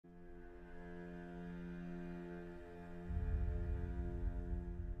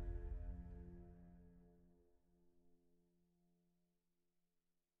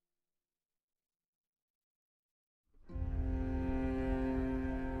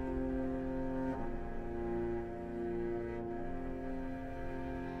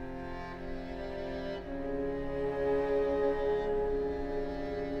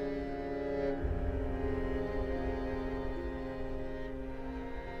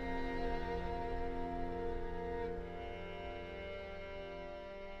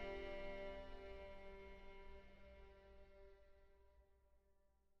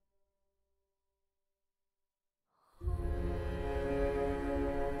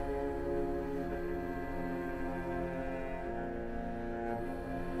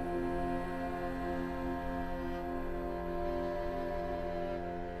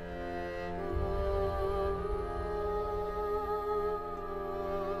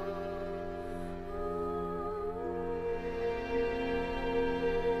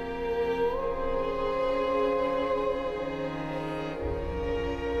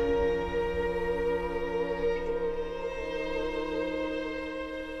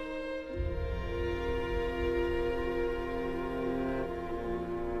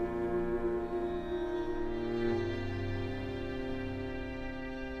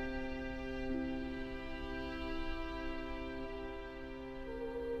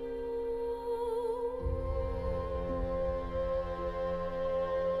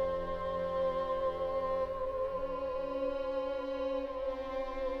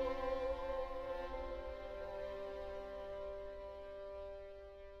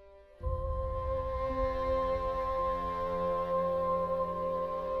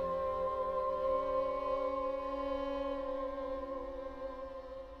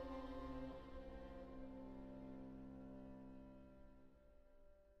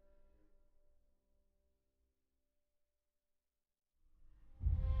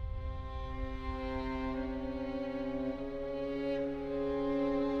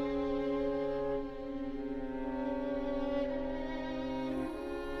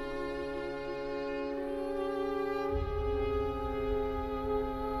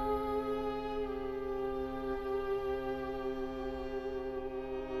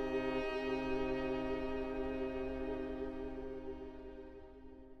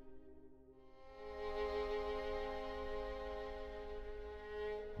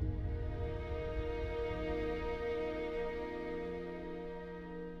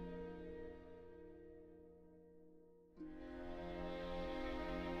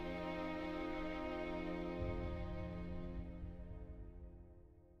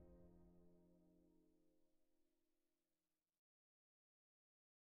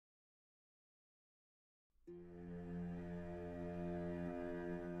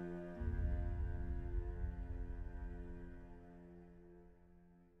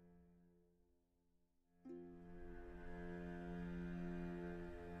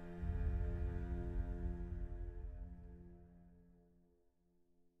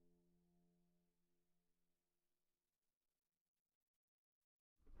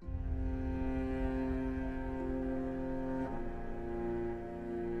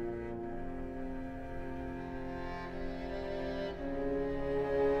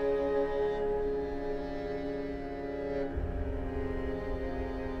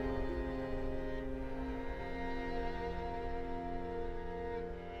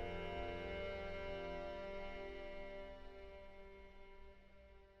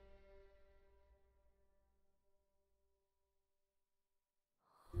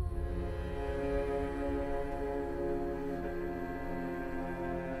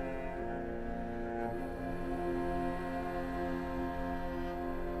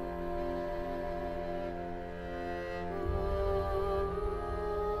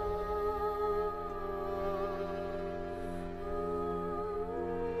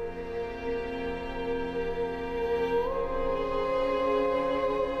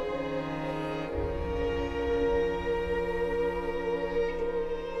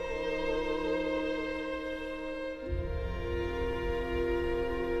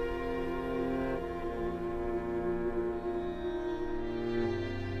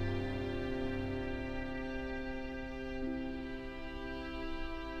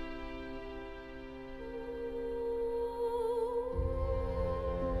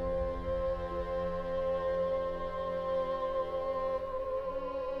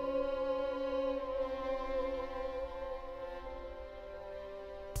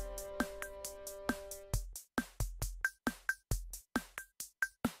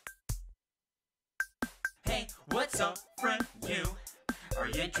Hey, what's up, friend? Are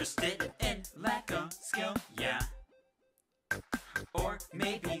you interested in lack of skill? Yeah. Or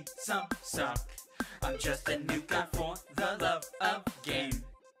maybe some suck. I'm just a new guy for the love of game.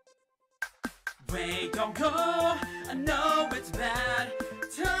 Wait, don't go, I know it's bad.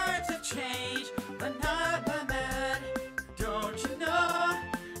 Times have changed, but not by mad. Don't you know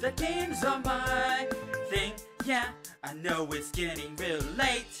that games are my thing? Yeah, I know it's getting real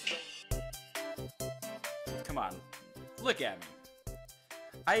late. Come on, look at me.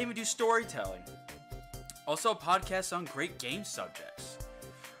 I even do storytelling. Also podcasts on great game subjects.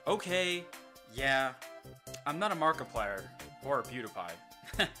 Okay, yeah, I'm not a Markiplier or a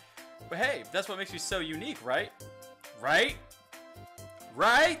PewDiePie. But hey, that's what makes me so unique, right? Right?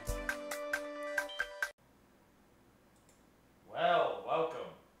 Right? Well,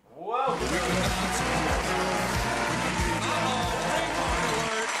 welcome. Welcome.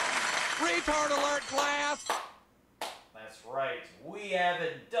 Retard alert, class! That's right. We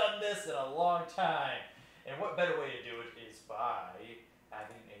haven't done this in a long time. And what better way to do it is by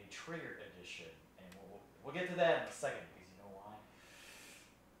having a trigger edition. And we'll get to that in a second, because you know why?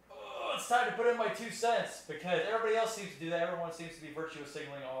 Oh, it's time to put in my 2 cents, because everybody else seems to do that. Everyone seems to be virtue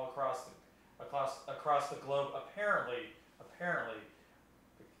signaling all across the globe. Apparently,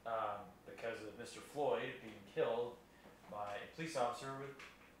 because of Mr. Floyd being killed by a police officer with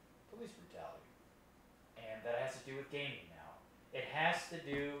police brutality. And that has to do with gaming now. It has to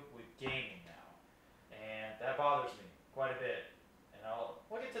do with gaming now. And that bothers me quite a bit. And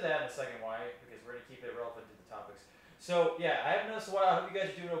we'll get to that in a second why, because we're going to keep it relevant to the topics. So, yeah, I haven't noticed a while. I hope you guys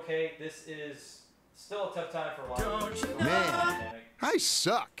are doing okay. This is still a tough time for a lot of people. Man, I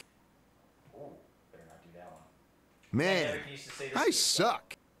suck. Ooh, better not do that one. Man, I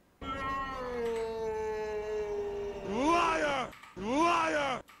suck. Liar!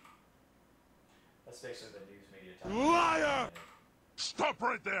 Liar! That's basically the news media time. Liar! Stop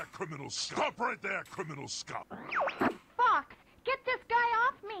right there, criminal scum! Stop right there, criminal scum! Fuck! Get this guy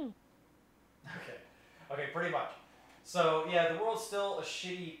off me! Okay, pretty much. So, yeah, the world's still a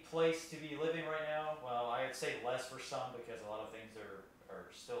shitty place to be living right now. Well, I'd say less for some, because a lot of things are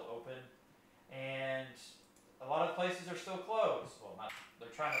still open. And a lot of places are still closed. Well, they're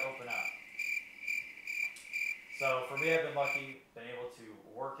trying to open up. So, for me, I've been lucky, been able to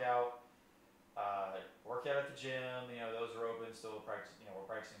work out at the gym. You know, those are open, still practice. You know, we're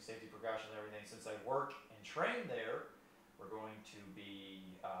practicing safety precautions and everything. Since I work and train there, we're going to be,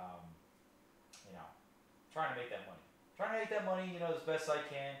 you know, trying to make that money. You know, as best I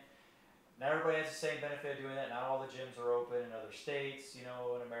can. Not everybody has the same benefit of doing that. Not all the gyms are open in other states, you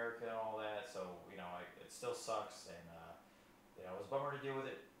know, in America and all that. So, you know, it still sucks, and you know, it was a bummer to deal with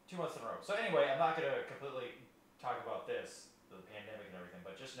it 2 months in a row. So anyway, I'm not going to completely talk about this, the pandemic and everything,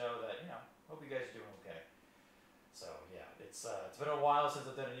 but just know that, you know, hope you guys are doing okay. So yeah, it's been a while since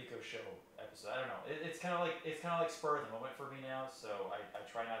I've done a NIKO show episode. I don't know. It's kind of like spur of the moment for me now. So I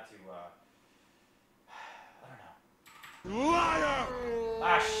try not to. I don't know. Liar!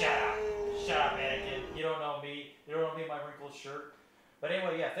 Shut up, Anakin. You don't know me. You don't know me in my wrinkled shirt. But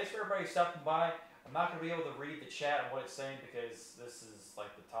anyway, yeah. Thanks for everybody stopping by. I'm not gonna be able to read the chat and what it's saying because this is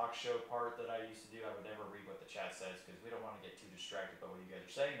like the talk show part that I used to do. I would never read what the chat says because we don't want to get too distracted by what you guys are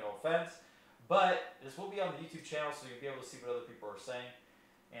saying. No offense. But this will be on the YouTube channel, so you'll be able to see what other people are saying.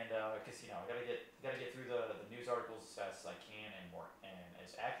 And because I gotta get through the news articles as fast as I can and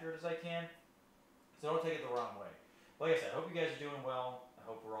as accurate as I can. So don't take it the wrong way. Like I said, I hope you guys are doing well. I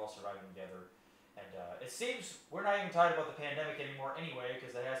hope we're all surviving together. And it seems we're not even talking about the pandemic anymore anyway,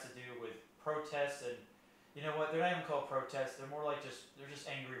 because it has to do with protests and you know what? They're not even called protests. They're more like they're just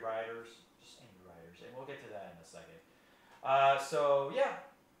angry rioters. Just angry rioters, and we'll get to that in a second. So yeah.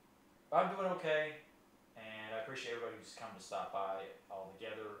 I'm doing okay, and I appreciate everybody who's come to stop by all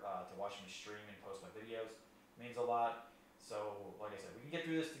together to watch me stream and post my videos. It means a lot. So, like I said, we can get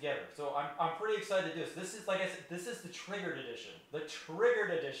through this together. So I'm pretty excited to do this. This is, like I said, this is the triggered edition. The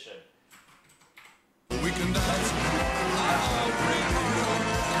triggered edition. We can dance.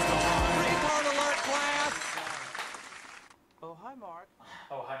 Retard alert, class! Oh, hi, Mark.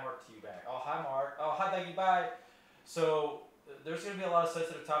 Oh, hi, Mark, to you back. Oh, hi, Mark. Oh, hi, thank you, bye. So there's going to be a lot of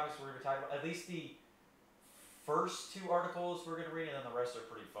sensitive topics we're going to be talking about. At least the first 2 articles we're going to read, and then the rest are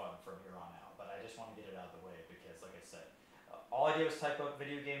pretty fun from here on out. But I just want to get it out of the way because, like I said, all I do is type up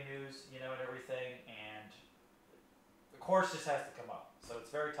video game news, you know, and everything, and the course just has to come up. So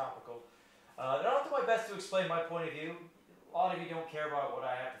it's very topical. And I'll do my best to explain my point of view. A lot of you don't care about what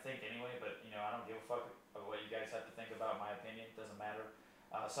I have to think anyway, but, you know, I don't give a fuck about what you guys have to think about my opinion. It doesn't matter.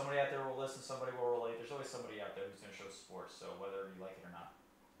 Somebody out there will listen, somebody will relate. There's always somebody out there who's going to show support, so whether you like it or not.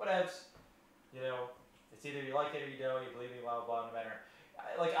 Whatevs. You know, it's either you like it or you don't, you believe me, blah, blah, blah, no matter.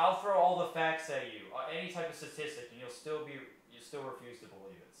 Like, I'll throw all the facts at you, any type of statistic, and you'll still refuse to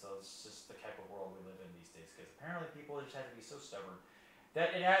believe it. So it's just the type of world we live in these days, because apparently people just have to be so stubborn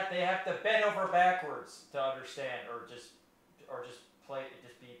that they have to bend over backwards to understand, or just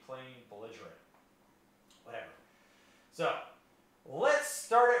be plain belligerent. Whatever. So, let's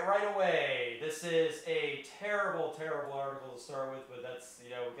start it right away. This is a terrible, terrible article to start with, but that's, you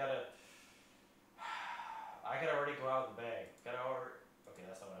know, I gotta already go out of the bag. Okay,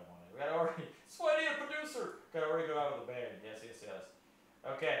 that's not what I wanted. That's why I need a producer. Gotta already go out of the bag. Yes.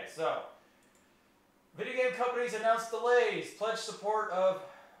 Okay, so, video game companies announce delays, pledge support of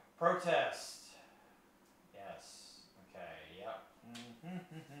protest. Yes. Okay, yep.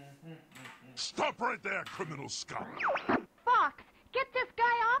 Stop right there, criminal scum! Fox, get this guy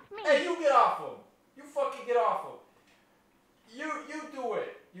off me! Hey, you get off him! You fucking get off him! You do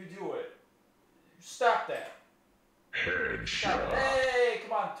it! You do it! Stop that! Stop it! Hey,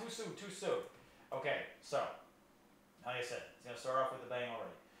 come on! Too soon! Okay, so, like I said, it's gonna start off with a bang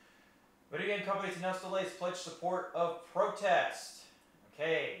already. Video game companies announce delays, pledge support of protest.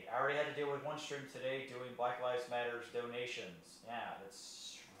 Okay, I already had to deal with one stream today doing Black Lives Matter's donations. Yeah,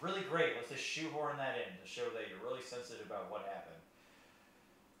 that's really great. Let's just shoehorn that in to show that you're really sensitive about what happened.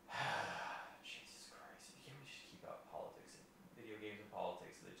 Jesus Christ. Can't we just keep out politics and video games and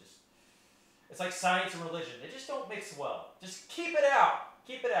politics? It's like science and religion. They just don't mix well. Just keep it out.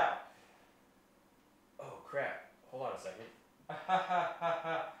 Keep it out. Oh, crap. Hold on a second. That's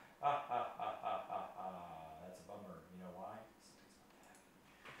a bummer. You know why?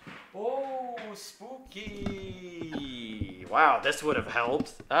 Oh, spooky. Wow, this would have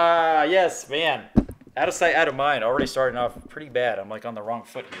helped. Yes, man. Out of sight, out of mind. Already starting off pretty bad. I'm like on the wrong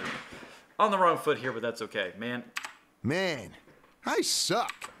foot here. But that's okay, man. Man, I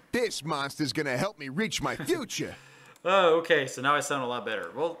suck. This monster's gonna help me reach my future. Oh, okay, so now I sound a lot better.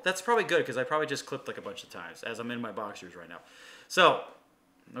 Well, that's probably good, because I probably just clipped like a bunch of times, as I'm in my boxers right now. So,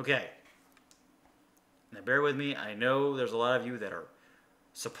 okay. Now, bear with me. I know there's a lot of you that are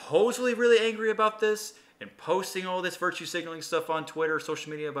supposedly really angry about this, and posting all this virtue signaling stuff on Twitter,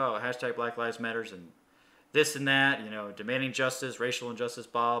 social media about hashtag Black Lives Matters, and this and that, you know, demanding justice, racial injustice,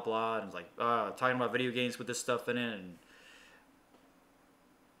 blah, blah, and like, talking about video games with this stuff in it, and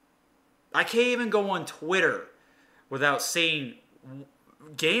I can't even go on Twitter without seeing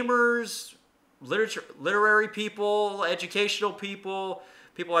gamers, literary people, educational people,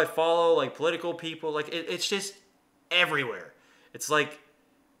 people I follow, like political people. Like it's just everywhere. It's like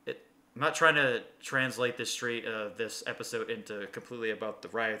I'm not trying to translate this episode into completely about the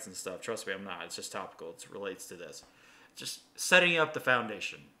riots and stuff. Trust me, I'm not. It's just topical. It relates to this. Just setting up the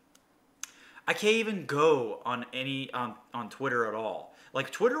foundation. I can't even go on Twitter at all. Like,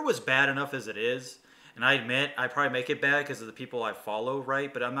 Twitter was bad enough as it is, And I admit, I probably make it bad because of the people I follow,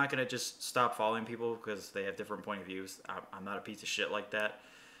 right? But I'm not going to just stop following people because they have different point of views. I'm not a piece of shit like that.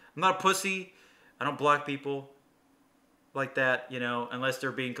 I'm not a pussy. I don't block people like that, you know, unless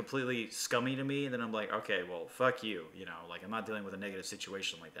they're being completely scummy to me. And then I'm like, okay, well, fuck you, you know. Like, I'm not dealing with a negative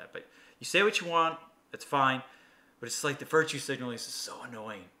situation like that. But you say what you want. That's fine. But it's like the virtue signaling is so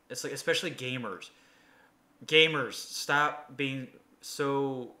annoying. It's like, especially gamers. Gamers, stop being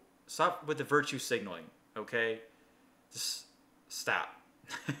so... Stop with the virtue signaling, okay? Just stop.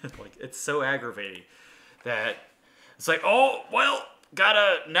 Like, it's so aggravating that it's like, oh, well,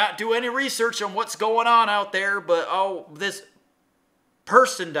 gotta not do any research on what's going on out there, but, oh, this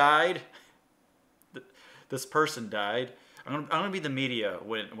person died. This person died. I'm gonna be the media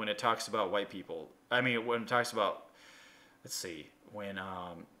when it talks about white people. I mean, when it talks about, let's see, when,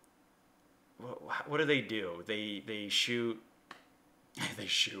 what do? They shoot... They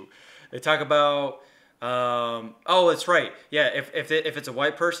shoot. They talk about. Oh, that's right. Yeah, if it's a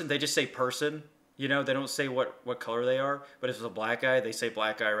white person, they just say person. You know, they don't say what color they are. But if it's a black guy, they say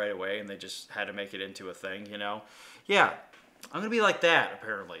black guy right away, and they just had to make it into a thing. You know. Yeah, I'm gonna be like that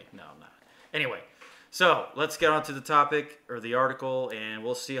apparently. No, I'm not. Anyway, so let's get on to the topic or the article, and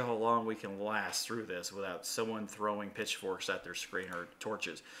we'll see how long we can last through this without someone throwing pitchforks at their screen or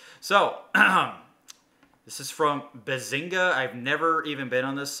torches. So. This is from Bazinga. I've never even been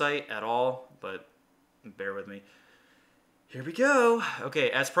on this site at all, but bear with me. Here we go. Okay,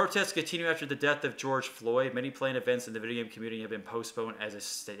 as protests continue after the death of George Floyd, many planned events in the video game community have been postponed as a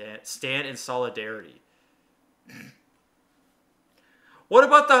stand in solidarity. What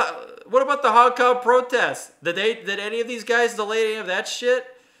about the Hong Kong protests? Did any of these guys delay any of that shit?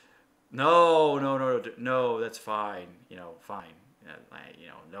 No, that's fine. You know, fine. You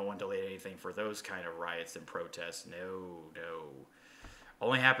know, no one delayed anything for those kind of riots and protests. No.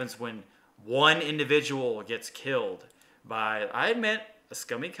 Only happens when one individual gets killed by, I admit, a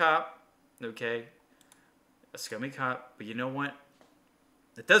scummy cop. Okay? A scummy cop. But you know what?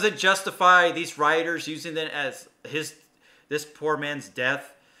 It doesn't justify these rioters using it as this poor man's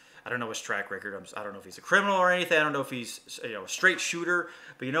death. I don't know his track record. I don't know if he's a criminal or anything. I don't know if he's, you know, a straight shooter.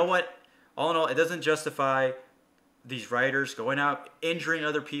 But you know what? All in all, it doesn't justify these rioters going out, injuring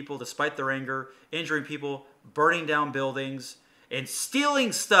other people despite their anger, injuring people, burning down buildings, and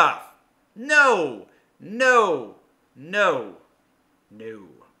stealing stuff. No.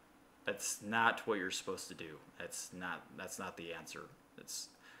 That's not what you're supposed to do. That's not the answer.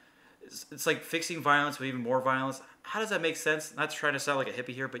 It's like fixing violence with even more violence. How does that make sense? Not trying to sound like a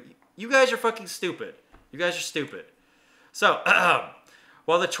hippie here, but you guys are fucking stupid. You guys are stupid. So,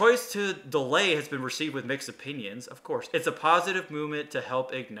 while the choice to delay has been received with mixed opinions, of course, it's a positive movement to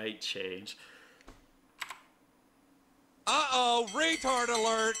help ignite change. Uh-oh, retard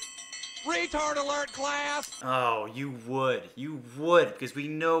alert! Retard alert, class! Oh, you would, because we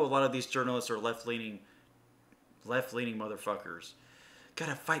know a lot of these journalists are left-leaning motherfuckers.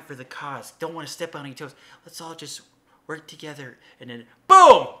 Gotta fight for the cause. Don't want to step on any toes. Let's all just work together, and then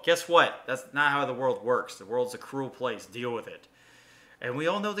boom! Guess what? That's not how the world works. The world's a cruel place. Deal with it. And we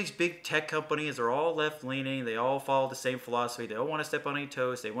all know these big tech companies are all left-leaning. They all follow the same philosophy. They don't want to step on any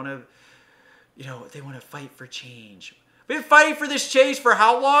toes. They want to, you know, they want to fight for change. We've been fighting for this change for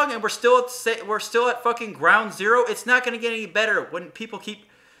how long? And we're still at fucking ground zero. It's not going to get any better when people keep,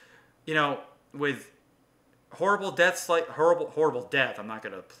 you know, with horrible deaths like horrible death. I'm not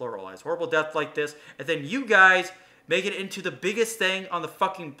going to pluralize horrible death like this. And then you guys make it into the biggest thing on the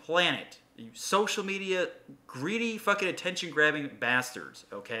fucking planet. You social media greedy fucking attention grabbing bastards,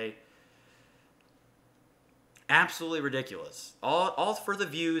 okay? Absolutely ridiculous. All for the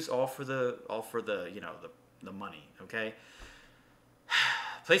views, all for the you know, the money, okay?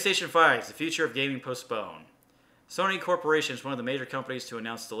 PlayStation 5, the future of gaming postponed. Sony Corporation is one of the major companies to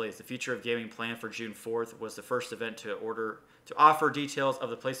announce delays. The future of gaming planned for June 4th was the first event to offer details of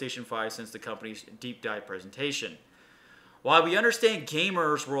the PlayStation 5 since the company's deep dive presentation. While we understand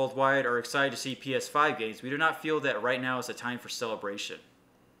gamers worldwide are excited to see PS5 games, we do not feel that right now is a time for celebration.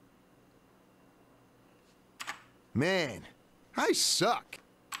 Man, I suck.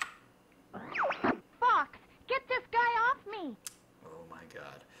 Fox, get this guy off me! Oh my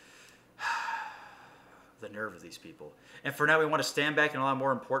god. The nerve of these people. And for now, we want to stand back and allow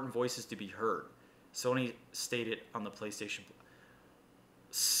more important voices to be heard. Sony stated on the PlayStation.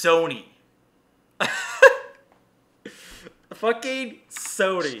 Sony. Fucking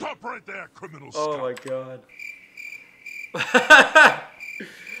Sony. Stop right there, criminal Oh scum. my god.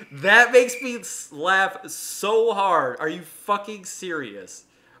 That makes me laugh so hard. Are you fucking serious?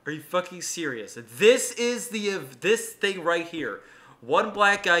 Are you fucking serious? This is this thing right here. one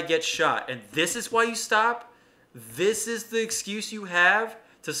black guy gets shot, and this is why you stop? This is the excuse you have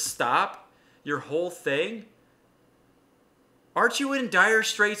to stop your whole thing? Aren't you in dire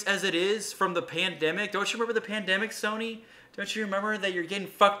straits as it is from the pandemic? Don't you remember the pandemic, Sony? Don't you remember that you're getting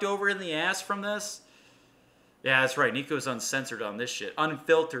fucked over in the ass from this? Yeah, that's right. Niko's uncensored on this shit.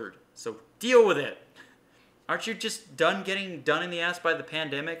 Unfiltered. So deal with it. Aren't you just done getting done in the ass by the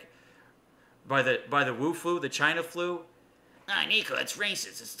pandemic? By the Wu flu, the China flu? Ah, Niko, it's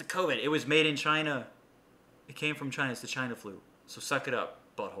racist. It's the COVID. It was made in China. It came from China. It's the China flu. So suck it up,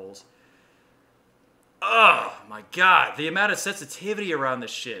 buttholes. Oh, my God. The amount of sensitivity around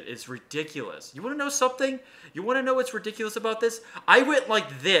this shit is ridiculous. You want to know something? You want to know what's ridiculous about this? I went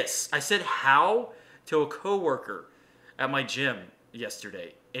like this. I said how to a coworker at my gym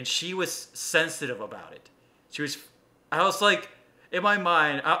yesterday, and she was sensitive about it. I was like, in my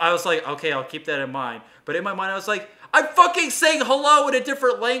mind, I was like, okay, I'll keep that in mind. But in my mind, I was like, I'm fucking saying hello in a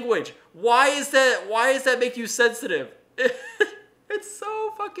different language. Why is that make you sensitive? It's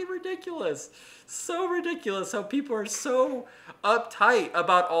so fucking ridiculous. So ridiculous how people are so uptight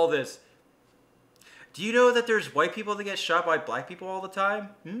about all this. Do you know that there's white people that get shot by black people all the time?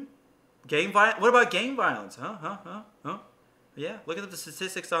 Gang violence? What about gang violence? Huh? Yeah, look at the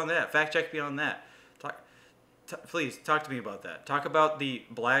statistics on that. Fact check me on that. Please, talk to me about that. Talk about the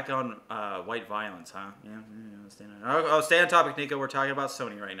black on white violence, huh? Yeah, I'll stay on topic, Niko. We're talking about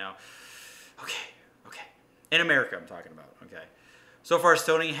Sony right now. Okay. In America, I'm talking about, okay. So far,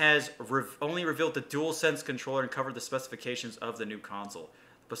 Sony has only revealed the DualSense controller and covered the specifications of the new console.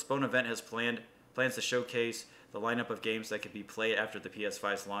 The postponed event has plans to showcase the lineup of games that could be played after the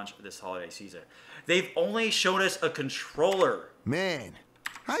PS5's launch this holiday season. They've only shown us a controller. Man,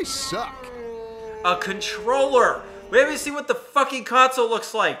 I suck. A controller. We haven't seen what the fucking console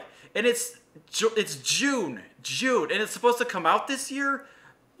looks like, and it's June, and it's supposed to come out this year.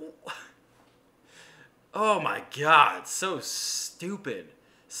 Oh my God, so stupid.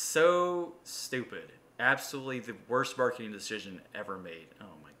 Absolutely the worst marketing decision ever made. Oh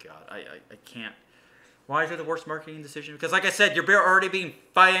my God, I can't. Why is it the worst marketing decision? Because like I said, you're already being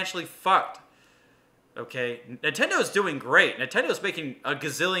financially fucked. Okay, Nintendo's doing great. Nintendo's making a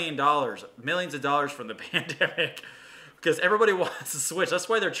gazillion dollars, millions of dollars from the pandemic. Because everybody wants a Switch. That's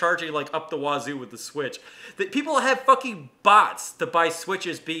why they're charging like up the wazoo with the Switch. People have fucking bots to buy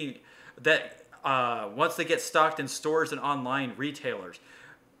Switches once they get stocked in stores and online retailers.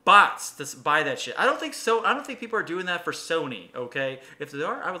 Bots to buy that shit. I don't think people are doing that for Sony, okay? If they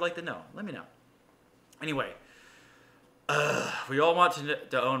are, I would like to know. Let me know. Anyway. We all want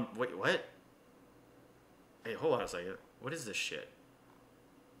to own... Wait, what? Hey, hold on a second. What is this shit?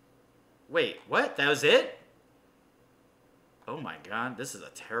 Wait, what? That was it? Oh my God, this is a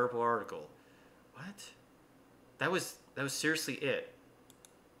terrible article. What? That was seriously it.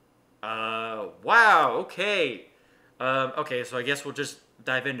 Wow, okay. Okay, so I guess we'll just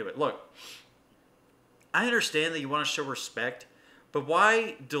dive into it. Look, I understand that you want to show respect, but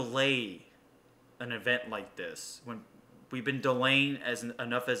why delay an event like this when we've been delaying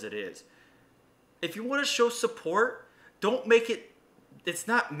enough as it is? If you want to show support, don't make it... It's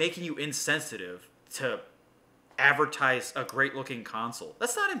not making you insensitive to advertise a great-looking console.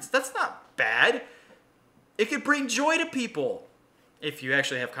 That's not bad. It could bring joy to people if you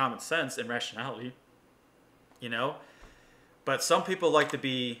actually have common sense and rationality, you know? But some people like to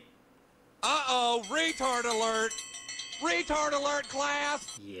be... Uh-oh, retard alert! Retard alert,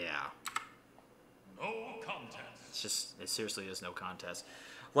 class! Yeah. No contest. It seriously is no contest.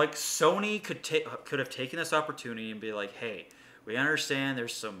 Like, Sony could have taken this opportunity and be like, hey, we understand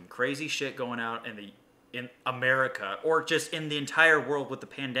there's some crazy shit going out in America, or just in the entire world with the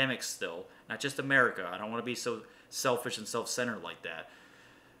pandemic still. Not just America. I don't want to be so selfish and self-centered like that.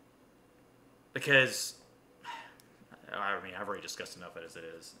 Because, I mean, I've already discussed enough as it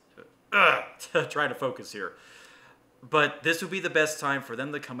is. Trying to focus here. But this would be the best time for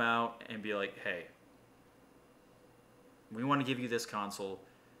them to come out and be like, hey, we want to give you this console,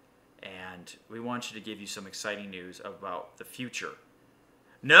 and we want you to give you some exciting news about the future.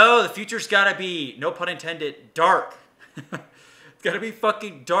 No, the future's gotta be, no pun intended, dark. It's gotta be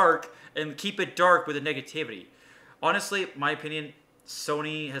fucking dark, and keep it dark with the negativity. Honestly, my opinion,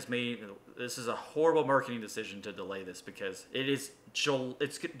 Sony has made, this is a horrible marketing decision to delay this, because it's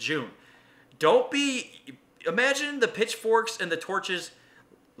June. Don't be, imagine the pitchforks and the torches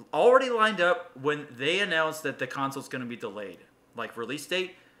already lined up when they announced that the console's gonna be delayed. Like release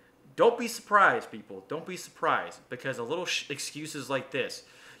date. Don't be surprised, people. Don't be surprised, because a little excuses like this,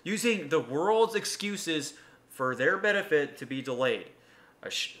 using the world's excuses for their benefit to be delayed,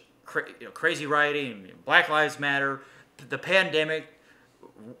 crazy rioting, Black Lives Matter, the pandemic,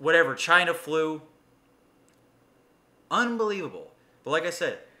 whatever, China flu. Unbelievable. But like I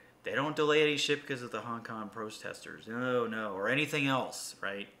said, they don't delay any shit because of the Hong Kong protesters. No, or anything else,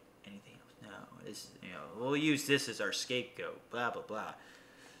 right? Anything else? No. It's, we'll use this as our scapegoat. Blah, blah, blah.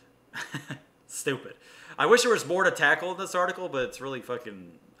 Stupid. I wish there was more to tackle in this article, but it's really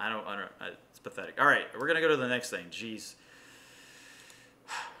fucking, I don't it's pathetic. All right, we're going to go to the next thing. Jeez.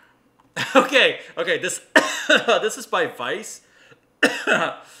 Okay, this this is by Vice.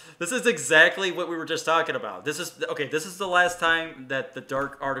 This is exactly what we were just talking about. This is the last time that the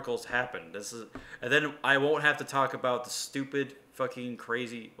dark articles happened. And then I won't have to talk about the stupid, fucking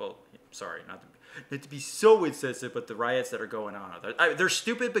crazy. Well, sorry, not to be so insensitive, but the riots that are going on. They're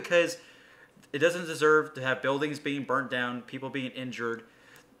stupid because it doesn't deserve to have buildings being burnt down, people being injured.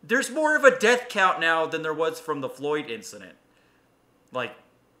 There's more of a death count now than there was from the Floyd incident. Like,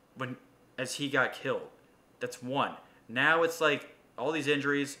 as he got killed. That's one. Now it's like all these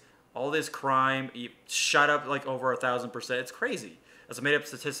injuries, all this crime, shot up like over 1,000%. It's crazy. That's a made-up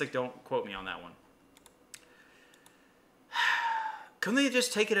statistic. Don't quote me on that one. Couldn't they have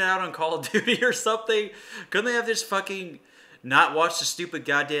just taken it out on Call of Duty or something? Couldn't they have just fucking not watched the stupid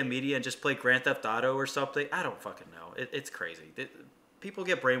goddamn media and just play Grand Theft Auto or something? I don't fucking know. It's crazy. People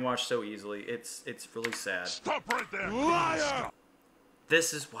get brainwashed so easily. It's really sad. Stop right there! Liar!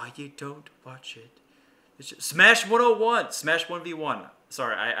 This is why you don't watch it. Smash 101. Smash 1v1.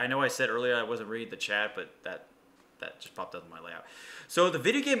 Sorry, I know I said earlier I wasn't reading the chat, but that just popped up in my layout. So the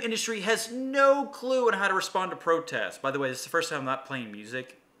video game industry has no clue on how to respond to protests. By the way, this is the first time I'm not playing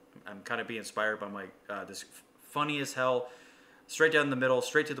music. I'm kind of being inspired by my this funny as hell, straight down the middle,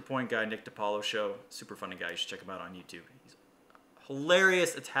 straight to the point guy, NikoTheLegend show. Super funny guy. You should check him out on YouTube. He's a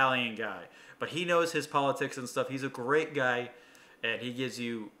hilarious Italian guy, but he knows his politics and stuff. He's a great guy, and he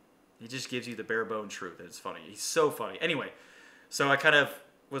just gives you the bare bone truth. And it's funny. He's so funny. Anyway, so I kind of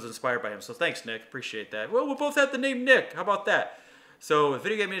was inspired by him. So thanks, Nick. Appreciate that. Well, we'll both have the name Nick. How about that? So the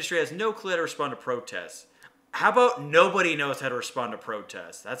video game industry has no clue how to respond to protests. How about nobody knows how to respond to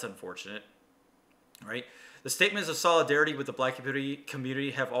protests? That's unfortunate, right? The statements of solidarity with the black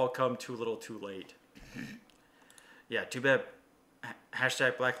community have all come too little too late. Yeah, too bad.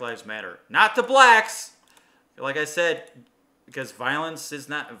 Hashtag Black Lives Matter. Not the blacks! Like I said, because violence is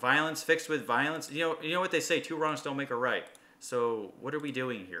not violence fixed with violence. You know what they say, two wrongs don't make a right. So what are we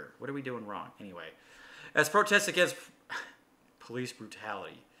doing here? What are we doing wrong? Anyway, as protests against police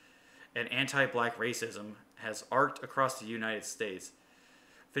brutality and anti-black racism has arced across the United States,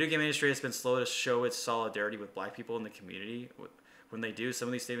 video game industry has been slow to show its solidarity with black people in the community. When they do, some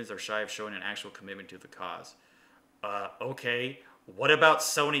of these statements are shy of showing an actual commitment to the cause. Okay, what about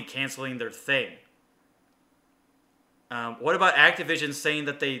Sony canceling their thing? What about Activision saying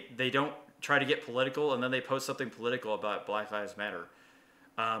that they don't try to get political and then they post something political about Black Lives Matter?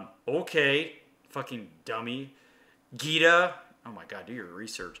 Okay, fucking dummy. Gita, oh my god, do your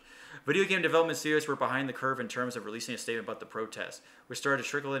research. Video game development studios were behind the curve in terms of releasing a statement about the protest, which started to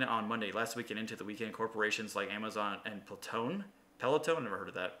trickle in on Monday. Last week and into the weekend, corporations like Amazon and Peloton, never heard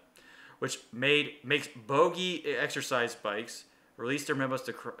of that, which makes bogey exercise bikes, released their memos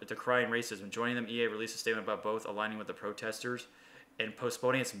decrying racism. Joining them, EA released a statement about both aligning with the protesters and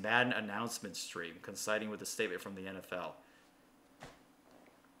postponing its Madden announcement stream, coinciding with a statement from the NFL.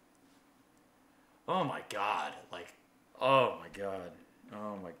 Oh my god. Oh my god.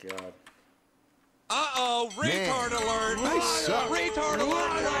 Oh my god. Uh-oh, retard alert! I suck. Retard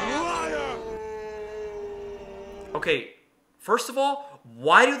alert! Okay, first of all,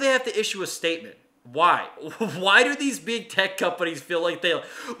 why do they have to issue a statement? Why? Why do these big tech companies feel like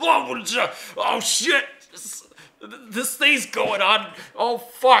oh shit, this thing's going on. Oh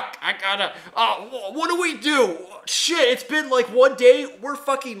fuck, I gotta, what do we do? Shit, it's been like one day, we're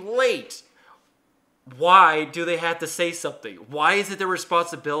fucking late. Why do they have to say something? Why is it their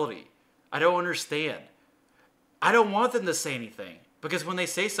responsibility? I don't understand. I don't want them to say anything. Because when they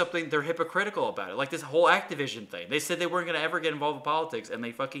say something, they're hypocritical about it. Like this whole Activision thing. They said they weren't going to ever get involved with politics, and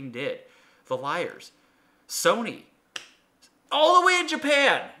they fucking did. The liars. Sony. All the way in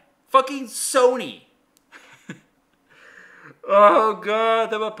Japan. Fucking Sony. Oh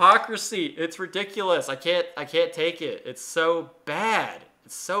god, the hypocrisy. It's ridiculous. I can't take it. It's so bad.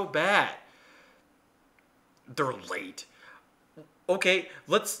 It's so bad. They're late. Okay,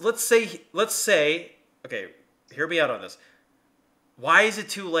 let's say, okay, hear me out on this. Why is it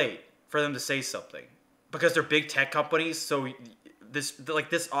too late for them to say something? Because they're big tech companies, so this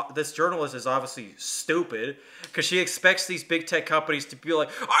journalist is obviously stupid because she expects these big tech companies to be like,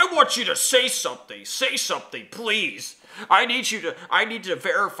 I want you to say something, please. I need to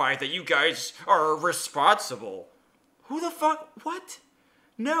verify that you guys are responsible. Who the fuck? What?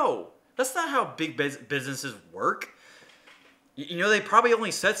 No. That's not how big businesses work. You know, they probably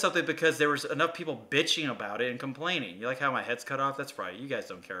only said something because there was enough people bitching about it and complaining. You like how my head's cut off? That's right. You guys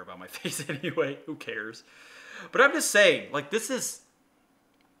don't care about my face anyway. Who cares? But I'm just saying, like, this is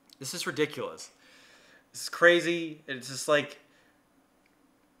ridiculous. This is crazy. It's just like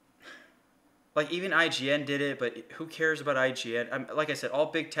even IGN did it, but who cares about IGN? Like I said, all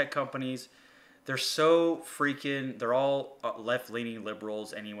big tech companies, they're so freaking, they're all left-leaning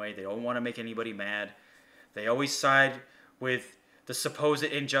liberals anyway. They don't want to make anybody mad. They always side with the supposed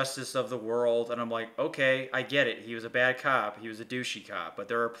injustice of the world. And I'm like, okay, I get it. He was a bad cop. He was a douchey cop. But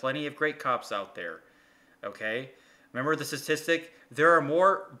there are plenty of great cops out there. Okay? Remember the statistic? There are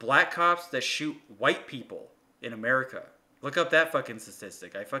more black cops that shoot white people in America. Look up that fucking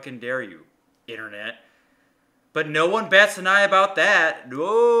statistic. I fucking dare you, internet. But no one bats an eye about that.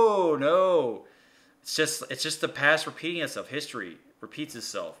 No. It's just the past repeating itself. History repeats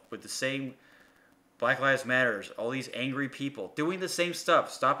itself with the same Black Lives Matters, all these angry people doing the same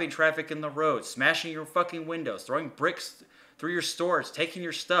stuff, stopping traffic in the road, smashing your fucking windows, throwing bricks through your stores, taking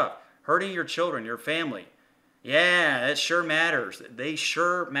your stuff, hurting your children, your family. Yeah, that sure matters. They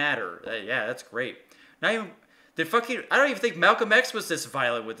sure matter. Yeah, that's great. Not even I don't even think Malcolm X was this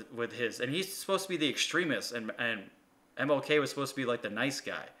violent with his, and he's supposed to be the extremist, and MLK was supposed to be like the nice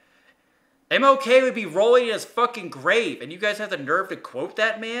guy. MLK would be rolling in his fucking grave, and you guys have the nerve to quote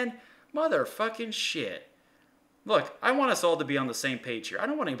that man? Motherfucking shit. Look, I want us all to be on the same page here. I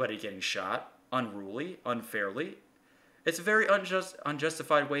don't want anybody getting shot unruly, unfairly. It's a very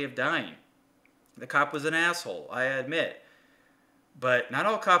unjustified way of dying. The cop was an asshole, I admit. But not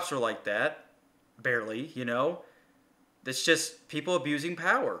all cops are like that. Barely, you know. It's just people abusing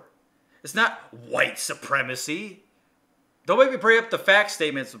power. It's not white supremacy. Don't make me bring up the fact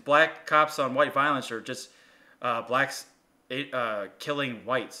statements of black cops on white violence or just blacks killing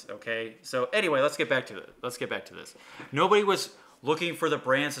whites, okay? So anyway, let's get back to this. Nobody was looking for the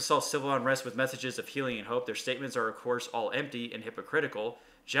brands to solve civil unrest with messages of healing and hope. Their statements are, of course, all empty and hypocritical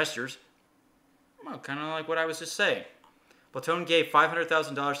gestures. Well, kind of like what I was just saying. Platone gave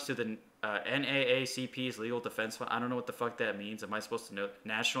 $500,000 to the NAACP's Legal Defense Fund. I don't know what the fuck that means. Am I supposed to know?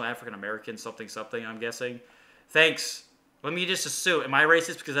 National African American something, I'm guessing. Thanks. Let me just assume. Am I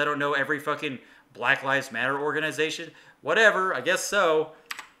racist because I don't know every fucking Black Lives Matter organization? Whatever, I guess so.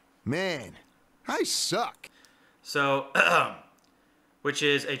 Man, I suck. So, which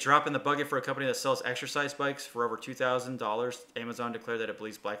is a drop in the bucket for a company that sells exercise bikes for over $2,000. Amazon declared that it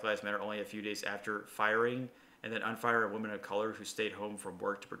believes Black Lives Matter only a few days after firing and then unfiring a woman of color who stayed home from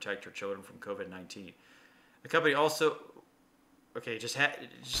work to protect her children from COVID-19. The company also, okay, just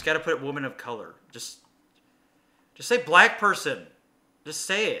got to put woman of color. Just say black person. Just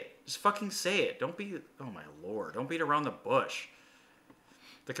say it. Just fucking say it. Don't be, oh my lord, don't beat around the bush.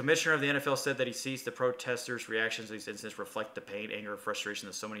 The commissioner of the NFL said that he sees the protesters' reactions to these incidents reflect the pain, anger, and frustration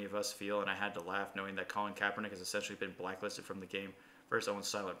that so many of us feel, and I had to laugh knowing that Colin Kaepernick has essentially been blacklisted from the game for his own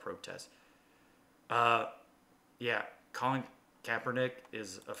silent protest. Yeah, Colin Kaepernick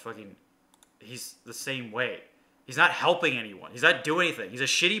is he's the same way. He's not helping anyone. He's not doing anything. He's a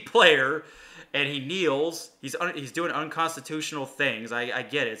shitty player, and he kneels. He's doing unconstitutional things. I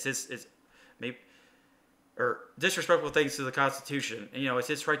get it. It's maybe or disrespectful things to the Constitution. And, it's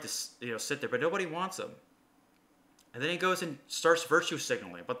his right to sit there, but nobody wants him. And then he goes and starts virtue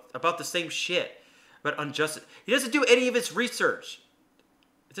signaling about the same shit, about injustice. He doesn't do any of his research.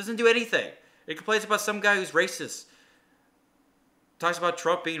 It doesn't do anything. It complains about some guy who's racist. Talks about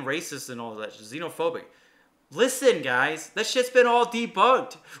Trump being racist and all that, xenophobic. Listen, guys, that shit's been all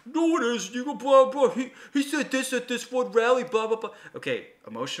debunked. No, it isn't. You go blah blah. He said this at this one rally. Blah blah blah. Okay,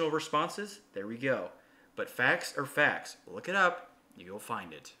 emotional responses. There we go. But facts are facts. Look it up. You'll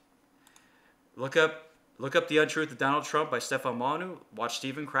find it. Look up The Untruth of Donald Trump by Stefan Molyneux. Watch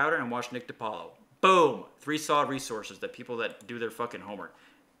Steven Crowder and watch Nick DiPaolo. Boom. 3 solid resources that people that do their fucking homework.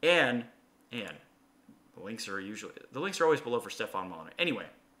 And the links are always below for Stefan Molyneux. Anyway,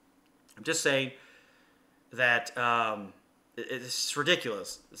 I'm just saying that it's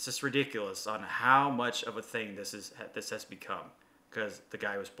ridiculous. It's just ridiculous on how much of a thing this has become because the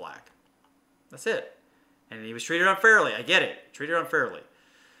guy was black. That's it. And he was treated unfairly. I get it. Treated unfairly.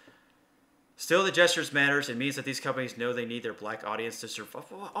 Still, the gestures matters. It means that these companies know they need their black audience to survive.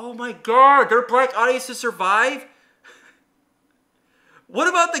 Oh my God, their black audience to survive? What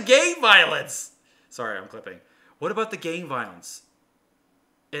about the gang violence? Sorry, I'm clipping. What about the gang violence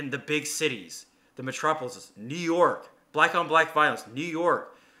in the big cities? The metropolises, New York, black on black violence, New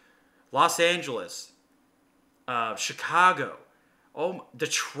York, Los Angeles, Chicago,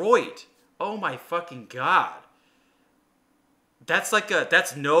 Detroit. Oh my fucking God.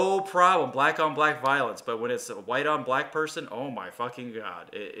 That's no problem, black on black violence. But when it's a white on black person, oh my fucking god,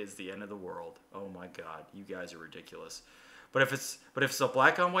 it is the end of the world. Oh my god, you guys are ridiculous. But if it's a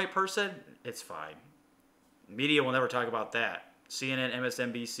black on white person, it's fine. Media will never talk about that. CNN,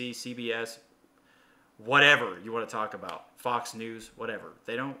 MSNBC, CBS, whatever you want to talk about, Fox News, whatever.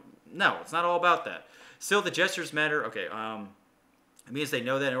 They don't. No, it's not all about that. Still, the gestures matter. Okay, it means they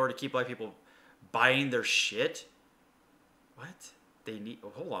know that in order to keep black people buying their shit. What? They need...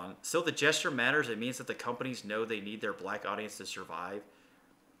 Oh, hold on. Still, the gesture matters. It means that the companies know they need their black audience to survive.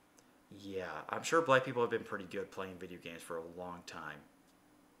 Yeah, I'm sure black people have been pretty good playing video games for a long time.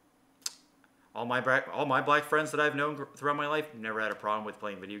 All my black friends that I've known throughout my life never had a problem with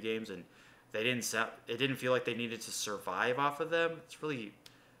playing video games, and it didn't feel like they needed to survive off of them. It's really,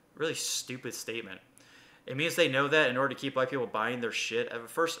 really stupid statement. It means they know that in order to keep black people buying their shit. At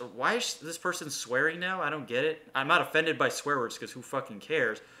first, why is this person swearing now? I don't get it. I'm not offended by swear words because who fucking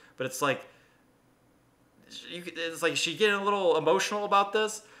cares? But it's like she getting a little emotional about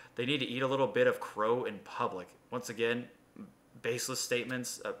this. They need to eat a little bit of crow in public. Once again, baseless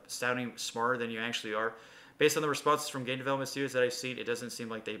statements, sounding smarter than you actually are. Based on the responses from game development studios that I've seen, it doesn't seem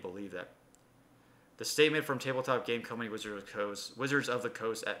like they believe that. The statement from tabletop game company Wizards of the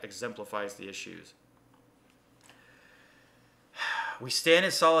Coast exemplifies the issues. We stand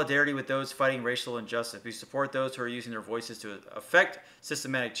in solidarity with those fighting racial injustice. We support those who are using their voices to affect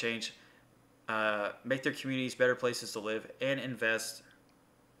systematic change, make their communities better places to live, and invest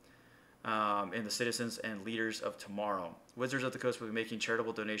in the citizens and leaders of tomorrow. Wizards of the Coast will be making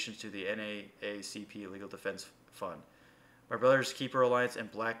charitable donations to the NAACP Legal Defense Fund, My Brother's Keeper Alliance, and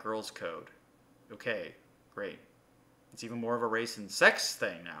Black Girls Code. Okay, great. It's even more of a race and sex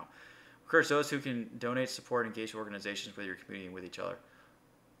thing now. Encourage those who can donate, support, and engage organizations with your community and with each other.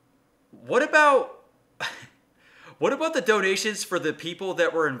 What about the donations for the people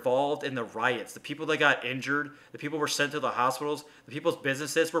that were involved in the riots? The people that got injured, the people were sent to the hospitals, the people's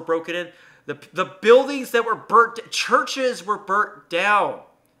businesses were broken in, the buildings that were burnt, churches were burnt down.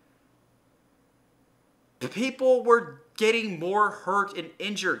 The people were getting more hurt and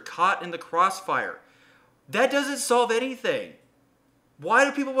injured, caught in the crossfire. That doesn't solve anything. Why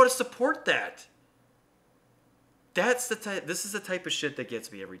do people want to support that? This is the type of shit that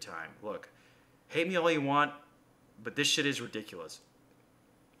gets me every time. Look, hate me all you want, but this shit is ridiculous.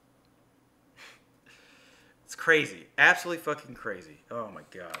 It's crazy. Absolutely fucking crazy. Oh my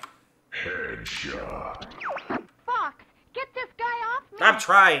god. Headshot. Fox, get this guy off me! I'm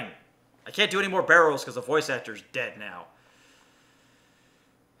trying. I can't do any more barrels because the voice actor's dead now.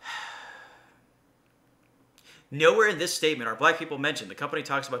 Nowhere in this statement are black people mentioned. The company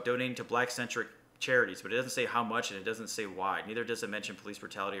talks about donating to black-centric charities, but it doesn't say how much and it doesn't say why. Neither does it mention police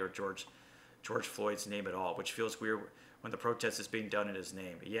brutality or George Floyd's name at all, which feels weird when the protest is being done in his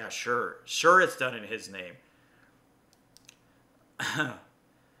name. Yeah, sure. Sure it's done in his name.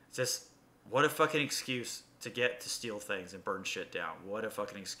 It's just, what a fucking excuse to steal things and burn shit down. What a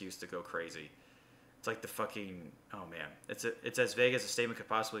fucking excuse to go crazy. It's like the fucking, oh man. It's as vague as a statement could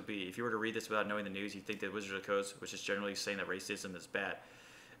possibly be. If you were to read this without knowing the news, you'd think that Wizards of the Coast, which is generally saying that racism is bad.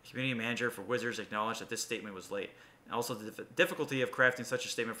 The community manager for Wizards acknowledged that this statement was late. And also the difficulty of crafting such a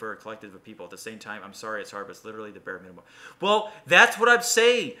statement for a collective of people. At the same time, I'm sorry it's hard, but it's literally the bare minimum. Well, that's what I'm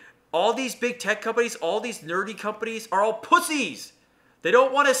saying. All these big tech companies, all these nerdy companies are all pussies. They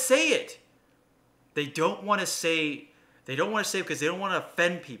don't want to say it. They don't want to say it because they don't want to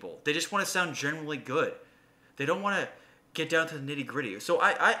offend people. They just want to sound generally good. They don't want to get down to the nitty gritty. So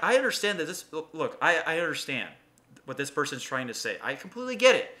I understand that this, look, I understand what this person's trying to say. I completely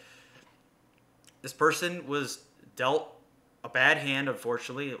get it. This person was dealt a bad hand,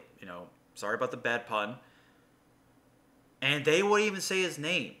 unfortunately. You know, sorry about the bad pun. And they wouldn't even say his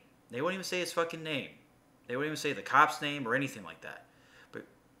name. They wouldn't even say his fucking name. They wouldn't even say the cop's name or anything like that.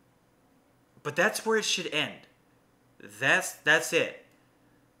 But that's where it should end. That's it.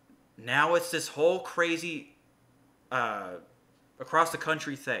 Now it's this whole crazy across the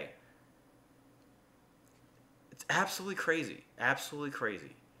country thing. It's absolutely crazy. Absolutely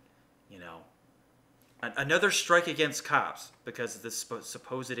crazy. You know. Another strike against cops because of this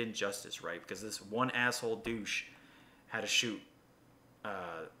supposed injustice, right? Because this one asshole douche had to shoot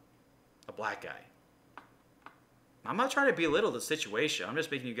a black guy. I'm not trying to belittle the situation. I'm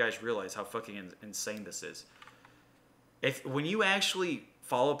just making you guys realize how fucking insane this is. When you actually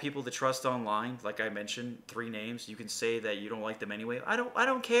follow people to trust online, like I mentioned, 3 names, you can say that you don't like them anyway. I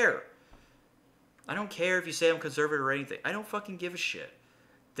don't care. I don't care if you say I'm conservative or anything. I don't fucking give a shit.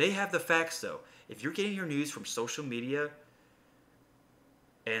 They have the facts though. If you're getting your news from social media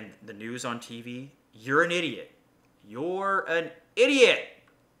and the news on TV, you're an idiot. You're an idiot.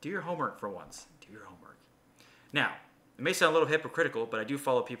 Do your homework for once. Do your homework. Now, it may sound a little hypocritical, but I do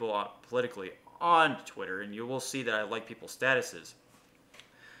follow people politically on Twitter, and you will see that I like people's statuses.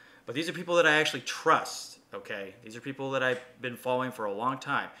 But these are people that I actually trust, okay? These are people that I've been following for a long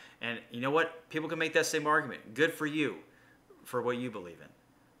time. And you know what? People can make that same argument. Good for you for what you believe in.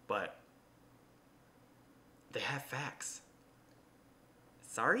 But they have facts.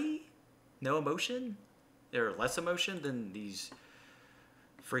 Sorry? No emotion? They're less emotion than these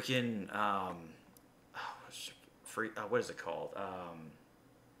freaking, what is it called?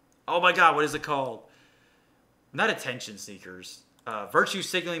 Oh my God, what is it called? Not attention seekers. Virtue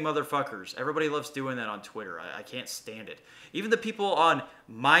signaling motherfuckers. Everybody loves doing that on Twitter. I can't stand it. Even the people on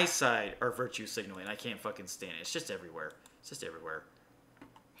my side are virtue signaling. I can't fucking stand it. It's just everywhere. It's just everywhere.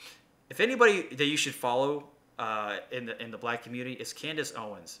 If anybody that you should follow in the black community is Candace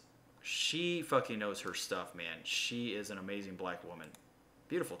Owens. She fucking knows her stuff, man. She is an amazing black woman.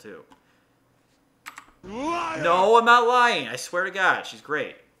 Beautiful too. Liar! No, I'm not lying. I swear to God, she's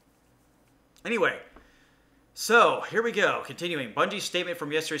great. Anyway, so here we go. Continuing. Bungie's statement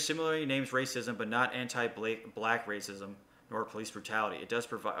from yesterday similarly names racism, but not anti-black racism nor police brutality. It does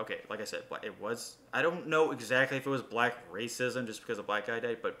provide. Okay, like I said, it was. I don't know exactly if it was black racism just because a black guy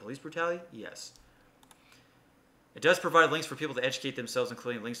died, but police brutality, yes. It does provide links for people to educate themselves,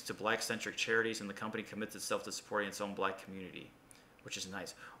 including links to black-centric charities, and the company commits itself to supporting its own black community, which is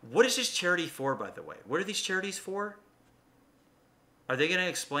nice. What is this charity for, by the way? What are these charities for? Are they going to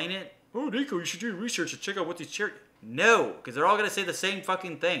explain it? Oh, Nico, you should do research and check out what these charities... No, because they're all going to say the same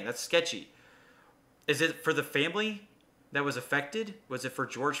fucking thing. That's sketchy. Is it for the family that was affected? Was it for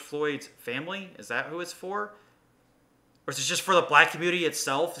George Floyd's family? Is that who it's for? Or is it just for the black community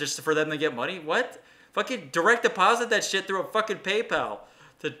itself, just for them to get money? What? Fucking direct deposit that shit through a fucking PayPal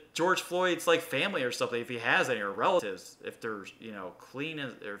to George Floyd's like family or something if he has any, or relatives, if they're, you know, clean,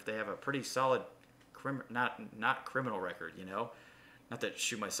 or if they have a pretty solid not criminal record, you know. Not to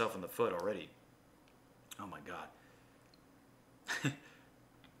shoot myself in the foot already. Oh my God.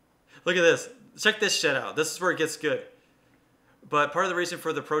 Look at this. Check this shit out. This is where it gets good. But part of the reason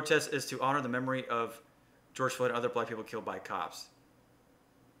for the protest is to honor the memory of George Floyd and other black people killed by cops.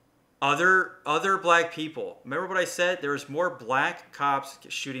 Other black people. Remember what I said? There's more black cops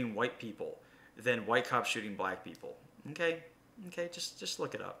shooting white people than white cops shooting black people. Okay? Okay, just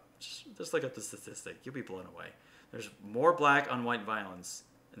look it up. Just look up the statistic. You'll be blown away. There's more black on white violence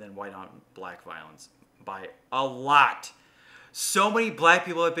than white on black violence by a lot. So many black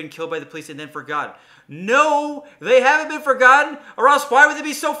people have been killed by the police and then forgotten. No, they haven't been forgotten, or else why would they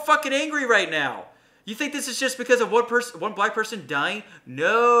be so fucking angry right now? You think this is just because of one black person dying?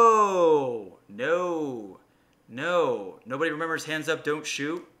 No. Nobody remembers hands up, don't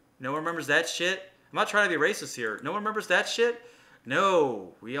shoot. No one remembers that shit. I'm not trying to be racist here. No one remembers that shit?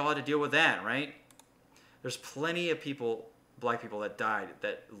 No. We all had to deal with that, right? There's plenty of people, black people, that died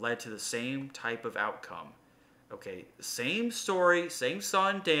that led to the same type of outcome. Okay, same story, same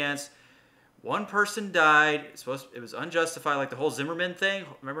song and dance. One person died. It was unjustified, like the whole Zimmerman thing.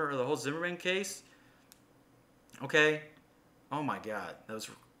 Remember the whole Zimmerman case? Okay. Oh my God, that was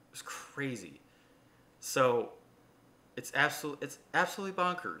crazy. So it's absolutely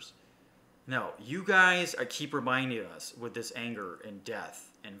bonkers. No, you guys keep reminding us with this anger and death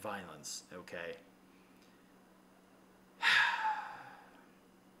and violence. Okay.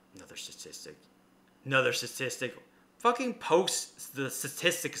 Another statistic. Fucking post the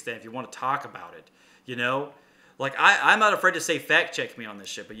statistics then if you want to talk about it. You know, like I'm not afraid to say fact check me on this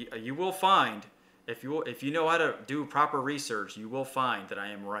shit, but you will find. If you know how to do proper research, you will find that I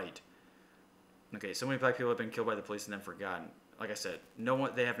am right. Okay, so many black people have been killed by the police and then forgotten. Like I said,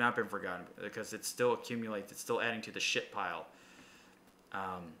 they have not been forgotten because it still accumulates. It's still adding to the shit pile.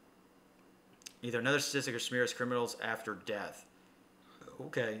 Either another statistic or smear as criminals after death.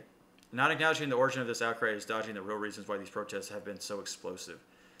 Okay. Not acknowledging the origin of this outcry is dodging the real reasons why these protests have been so explosive.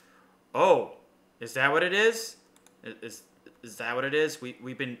 Oh, is that what it is? Is that what it is?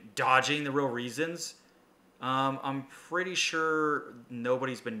 We've been dodging the real reasons? I'm pretty sure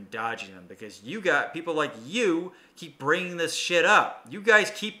nobody's been dodging them because you got people like you keep bringing this shit up. You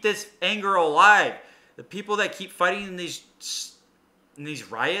guys keep this anger alive. The people that keep fighting in these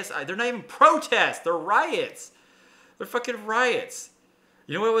riots, they're not even protests. They're riots. They're fucking riots.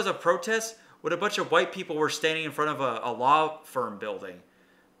 You know what was a protest? When a bunch of white people were standing in front of a law firm building,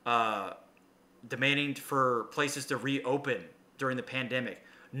 demanding for places to reopen during the pandemic.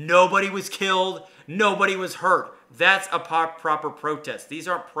 Nobody was killed. Nobody was hurt. That's a proper protest. These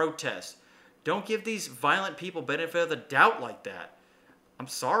aren't protests. Don't give these violent people benefit of the doubt like that. I'm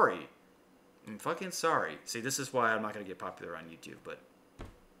sorry. I'm fucking sorry. See, this is why I'm not going to get popular on YouTube, but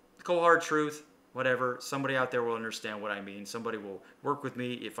cold hard truth, whatever. Somebody out there will understand what I mean. Somebody will work with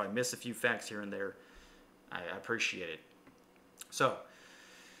me if I miss a few facts here and there. I appreciate it. So,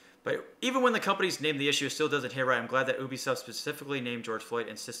 but even when the companies name the issue, it still doesn't hit right. I'm glad that Ubisoft specifically named George Floyd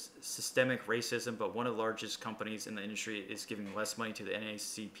and systemic racism, but one of the largest companies in the industry is giving less money to the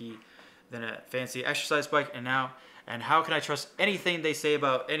NACP than a fancy exercise bike. And how can I trust anything they say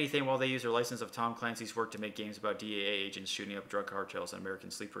about anything while they use their license of Tom Clancy's work to make games about DEA agents shooting up drug cartels and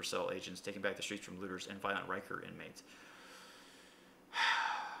American sleeper cell agents taking back the streets from looters and violent Riker inmates?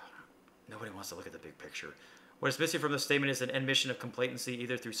 Nobody wants to look at the big picture. What is missing from the statement is an admission of complacency,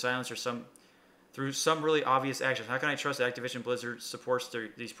 either through silence or through some really obvious actions. How can I trust that Activision Blizzard supports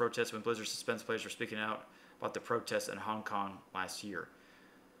these protests when Blizzard suspense players were speaking out about the protests in Hong Kong last year?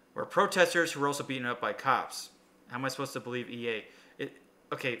 Where protesters who were also beaten up by cops. How am I supposed to believe EA?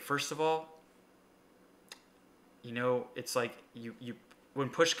 Okay, first of all, you know, it's like you when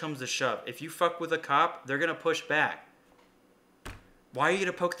push comes to shove, if you fuck with a cop, they're gonna push back. Why are you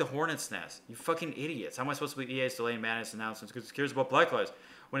gonna poke the hornet's nest? You fucking idiots. How am I supposed to believe EA is delaying Madness announcements because it cares about Black Lives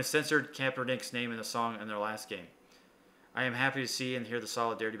when it censored Kaepernick's name in the song in their last game? I am happy to see and hear the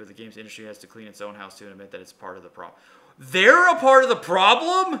solidarity, but the games industry has to clean its own house too and admit that it's part of the problem. They're a part of the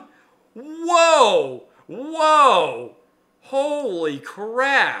problem? Whoa! Whoa! Holy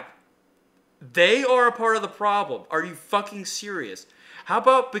crap! They are a part of the problem. Are you fucking serious? How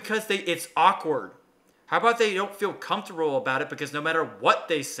about because it's awkward? How about they don't feel comfortable about it because no matter what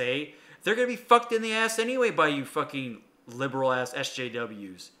they say, they're going to be fucked in the ass anyway by you fucking liberal-ass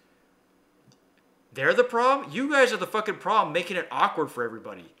SJWs. They're the problem? You guys are the fucking problem, making it awkward for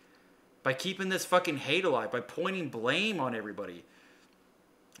everybody. By keeping this fucking hate alive, by pointing blame on everybody.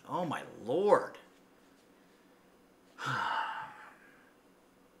 Oh my lord.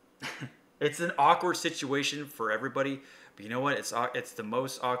 It's an awkward situation for everybody. But you know what? It's the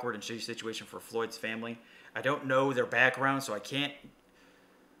most awkward and shitty situation for Floyd's family. I don't know their background, so I can't...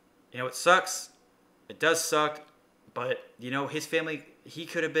 You know, it sucks. It does suck. But, you know, his family, he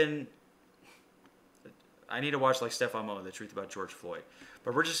could have been... I need to watch like Stefan Mo, The Truth About George Floyd.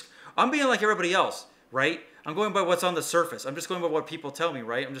 But I'm being like everybody else, right? I'm going by what's on the surface. I'm just going by what people tell me,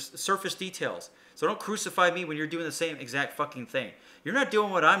 right? I'm just surface details. So don't crucify me when you're doing the same exact fucking thing. You're not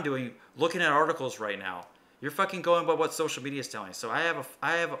doing what I'm doing, looking at articles right now. You're fucking going by what social media is telling. So I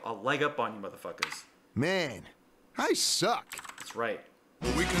have a leg up on you motherfuckers. Man, I suck. That's right.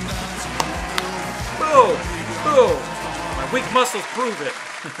 We can dance. Boom! Boom! My weak muscles prove it.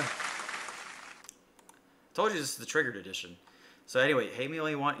 Told you this is the triggered edition. So anyway, hate me all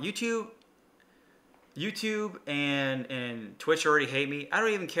you want. YouTube and Twitch already hate me. I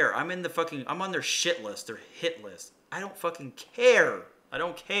don't even care. I'm on their shit list, their hit list. I don't fucking care. I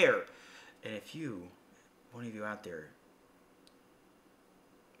don't care. And if one of you out there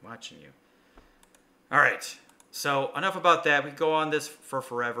watching you. All right. So enough about that. We can go on this for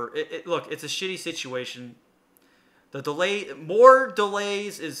forever. Look, it's a shitty situation. More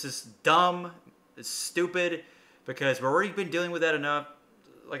delays is just dumb. It's stupid because we've already been dealing with that enough.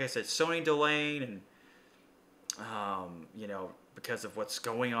 Like I said, Sony delaying and, you know, because of what's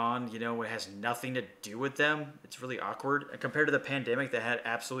going on, you know, it has nothing to do with them. It's really awkward. And compared to the pandemic that had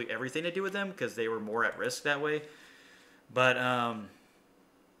absolutely everything to do with them because they were more at risk that way. But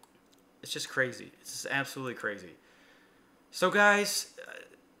it's just crazy. It's just absolutely crazy. So guys,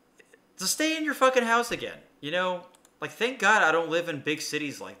 just stay in your fucking house again. You know, like thank God I don't live in big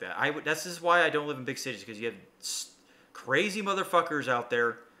cities like that. This is why I don't live in big cities because you have crazy motherfuckers out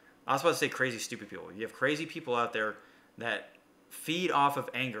there. I was about to say crazy stupid people. You have crazy people out there that feed off of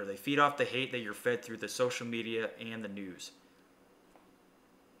anger. They feed off the hate that you're fed through the social media and the news.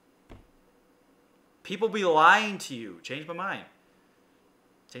 People be lying to you. Change my mind.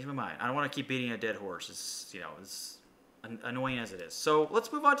 Change my mind. I don't want to keep beating a dead horse. It's, you know, it's annoying as it is. So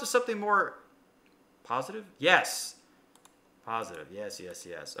let's move on to something more positive. Yes. Positive. Yes, yes,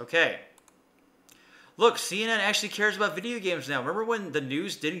 yes. Okay. Look, CNN actually cares about video games now. Remember when the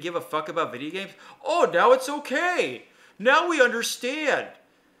news didn't give a fuck about video games? Oh, now it's okay. Now we understand.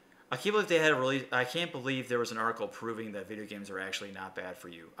 I can't believe they had a release. I can't believe there was an article proving that video games are actually not bad for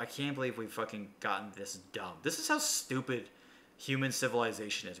you. I can't believe we've fucking gotten this dumb. This is how stupid human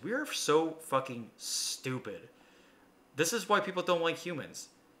civilization is. We are so fucking stupid. This is why people don't like humans.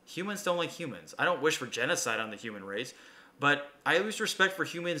 Humans don't like humans. I don't wish for genocide on the human race, but I lose respect for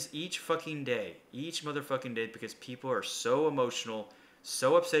humans each fucking day. Each motherfucking day because people are so emotional,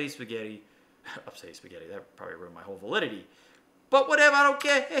 so upsetty spaghetti. Upsetty spaghetti, that probably ruined my whole validity. But whatever, I don't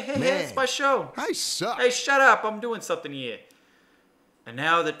care. Hey, Man, it's my show. I suck. Hey, shut up. I'm doing something here. And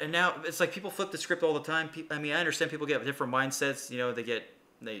now it's like people flip the script all the time. I mean, I understand people get different mindsets. You know,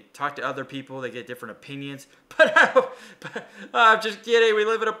 they talk to other people, they get different opinions. But I'm just kidding. We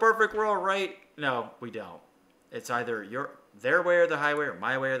live in a perfect world, right? No, we don't. It's either their way or the highway, or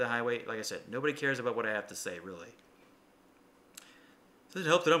my way or the highway. Like I said, nobody cares about what I have to say, really. It doesn't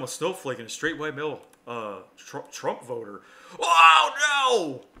help that I'm a snowflake and a straight white male Trump voter.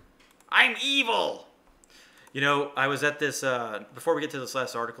 Oh no! I'm evil. You know, I was at this, before we get to this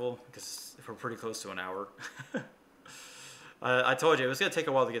last article, because we're pretty close to an hour. I told you, it was going to take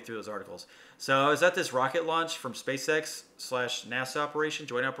a while to get through those articles. So I was at this rocket launch from SpaceX / NASA operation,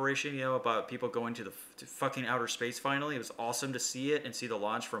 joint operation, you know, about people going to fucking outer space finally. It was awesome to see it and see the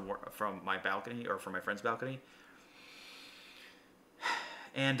launch from my balcony, or from my friend's balcony.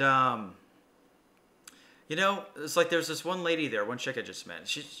 And, you know, it's like there's this one lady there, one chick I just met.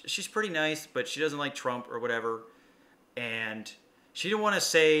 She's pretty nice, but she doesn't like Trump or whatever. And she didn't want to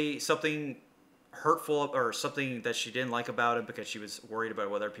say something hurtful or something that she didn't like about him because she was worried about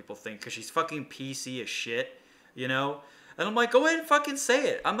what other people think. Because she's fucking PC as shit, you know? And I'm like, go ahead and fucking say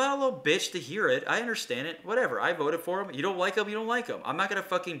it. I'm not a little bitch to hear it. I understand it. Whatever. I voted for him. You don't like him, you don't like him. I'm not going to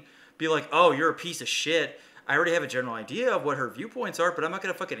fucking be like, oh, you're a piece of shit. I already have a general idea of what her viewpoints are, but I'm not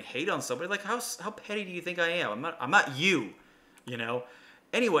gonna fucking hate on somebody. Like, how petty do you think I am? I'm not you, you know.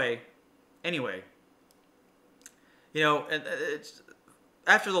 Anyway, you know, and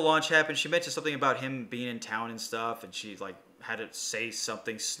after the launch happened, she mentioned something about him being in town and stuff, and she like had to say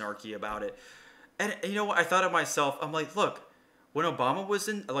something snarky about it. And you know what? I thought of myself. I'm like, look, when Obama was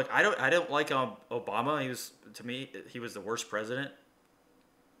in, like, I don't like Obama. To me, he was the worst president.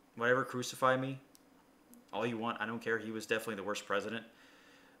 Whatever, crucify me. All you want, I don't care. He was definitely the worst president.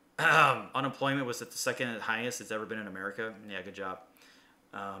 Unemployment was at the second highest it's ever been in America. Yeah, good job.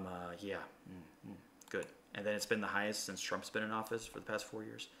 Yeah, good. And then it's been the highest since Trump's been in office for the past 4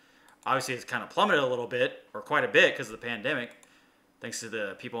 years. Obviously, it's kind of plummeted a little bit, or quite a bit, because of the pandemic, thanks to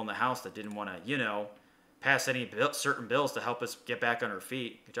the people in the House that didn't want to, you know, pass any certain bills to help us get back on our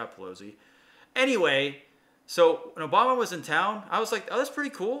feet. Good job, Pelosi. Anyway, so when Obama was in town, I was like, oh, that's pretty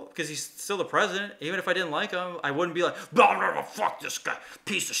cool, because he's still the president. Even if I didn't like him, I wouldn't be like, blah, blah, blah, fuck this guy,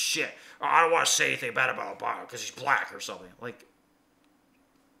 piece of shit. Oh, I don't want to say anything bad about Obama because he's black or something. Like,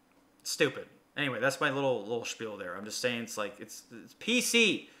 stupid. Anyway, that's my little spiel there. I'm just saying, it's like, it's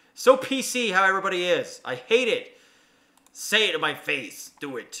PC. So PC how everybody is. I hate it. Say it to my face.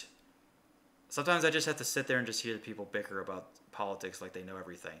 Do it. Sometimes I just have to sit there and just hear the people bicker about politics like they know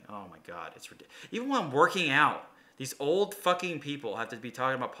everything. Oh my God, it's ridiculous. Even when I'm working out, these old fucking people have to be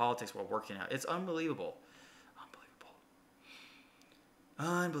talking about politics while working out. It's unbelievable.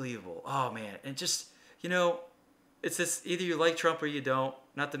 Unbelievable. Oh man, and just, you know, it's this, either you like Trump or you don't.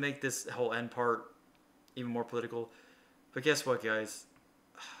 Not to make this whole end part even more political, but guess what, guys?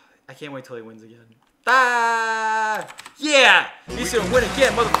 I can't wait till he wins again. Ah! Yeah! He's gonna win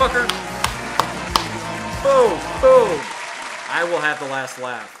again, motherfucker! Boom! Boom! I will have the last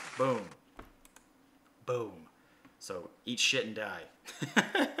laugh. Boom. Boom. So, eat shit and die.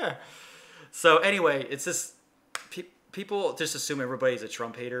 So, anyway, it's just, people just assume everybody's a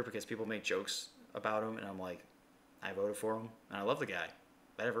Trump hater because people make jokes about him, and I'm like, I voted for him, and I love the guy.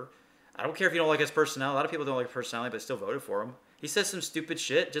 Whatever. I don't care if you don't like his personality. A lot of people don't like his personality, but still voted for him. He says some stupid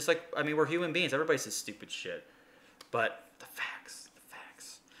shit, just like, I mean, we're human beings. Everybody says stupid shit. But the facts.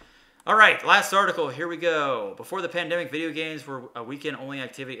 All right, last article. Here we go. Before the pandemic, video games were a weekend-only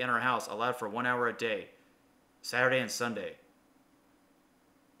activity in our house, allowed for 1 hour a day, Saturday and Sunday.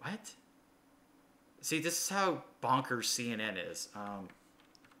 What? See, this is how bonkers CNN is.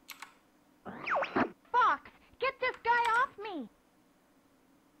 Fox, get this guy off me!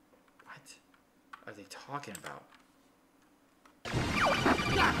 What are they talking about?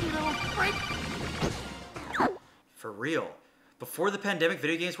 For real. Before the pandemic,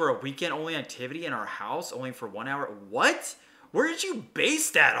 video games were a weekend-only activity in our house, only for 1 hour. What? Where did you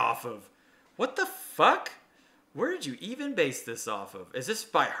base that off of? What the fuck? Where did you even base this off of? Is this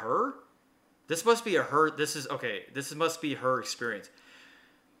by her? This must be this must be her experience.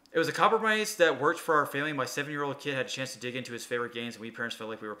 It was a compromise that worked for our family. My 7-year-old kid had a chance to dig into his favorite games, and we parents felt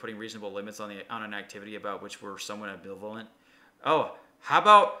like we were putting reasonable limits on an activity about which we're somewhat ambivalent. Oh, how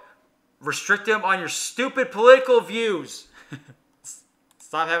about restrict them on your stupid political views?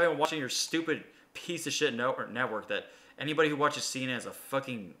 Stop watching your stupid piece of shit network that anybody who watches CNN is a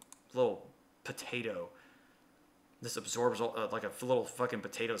fucking little potato. This absorbs all, like a little fucking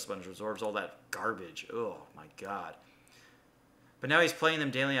potato sponge absorbs all that garbage. Oh my God. But now he's playing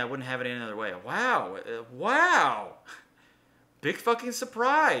them daily. I wouldn't have it any other way. Wow. Wow. Big fucking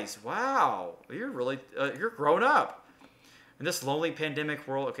surprise. Wow. You're really, you're grown up. In this lonely pandemic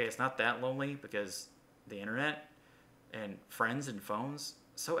world, okay, it's not that lonely because the internet and friends and phones,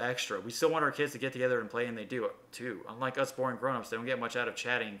 so extra. We still want our kids to get together and play, and they do too. Unlike us boring grown-ups, they don't get much out of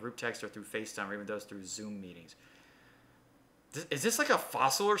chatting, group text, or through FaceTime, or even those through Zoom meetings. Is this like a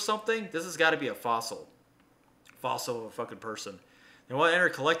fossil or something? This has got to be a fossil. Fossil of a fucking person. They want to enter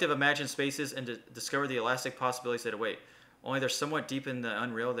collective imagined spaces and to discover the elastic possibilities that await. Only they're somewhat deep in the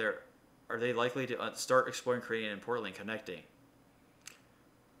unreal. Are they likely to start exploring, creating, and importantly, connecting?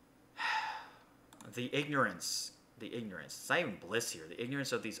 The ignorance. The ignorance. It's not even bliss here. The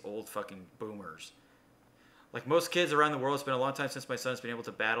ignorance of these old fucking boomers. Like most kids around the world, it's been a long time since my son's been able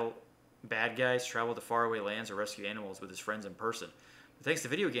to battle bad guys, travel to faraway lands, or rescue animals with his friends in person. But thanks to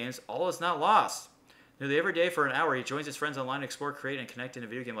video games, all is not lost. Nearly every day for an hour, he joins his friends online to explore, create, and connect in a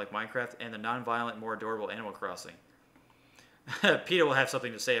video game like Minecraft and the non-violent, more adorable Animal Crossing. Peter will have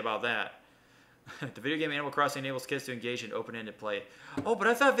something to say about that. The video game Animal Crossing enables kids to engage in open-ended play. Oh, but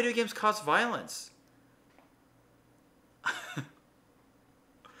I thought video games caused violence.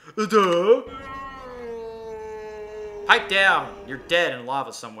 Duh. Pipe down. You're dead in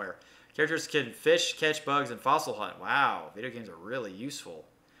lava somewhere. Characters can fish, catch bugs, and fossil hunt. Wow, video games are really useful.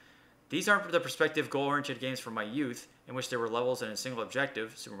 These aren't the perspective, goal-oriented games from my youth, in which there were levels and a single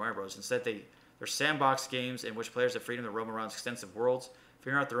objective, Super Mario Bros. Instead, they're sandbox games in which players have freedom to roam around extensive worlds,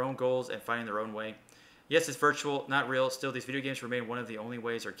 figuring out their own goals, and finding their own way. Yes, it's virtual, not real. Still, these video games remain one of the only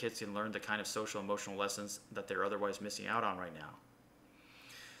ways our kids can learn the kind of social and emotional lessons that they're otherwise missing out on right now.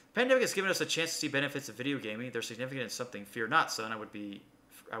 The pandemic has given us a chance to see benefits of video gaming. They're significant in something. Fear not, son. I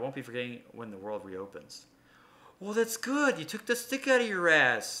won't be forgetting when the world reopens. Well, that's good. You took the stick out of your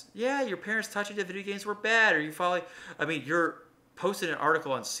ass. Yeah, your parents taught you that video games were bad. Or you follow... I mean, you're posting an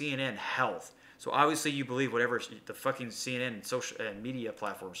article on CNN Health. So obviously you believe whatever the fucking CNN and social and media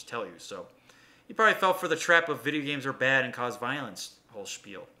platforms tell you. So you probably fell for the trap of video games are bad and cause violence. Whole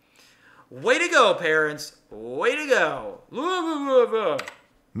spiel. Way to go, parents. Way to go.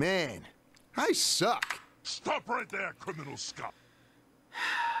 Man, I suck. Stop right there, criminal scum.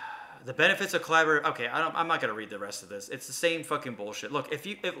 The benefits of collaborative... Okay, I'm not going to read the rest of this. It's the same fucking bullshit. Look,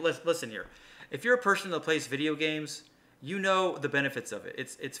 listen here. If you're a person that plays video games, you know the benefits of it.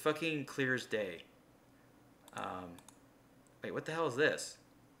 It's fucking clear as day. Wait, what the hell is this?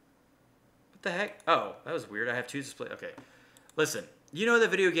 What the heck? Oh, that was weird. I have two displays. Okay. Listen, you know the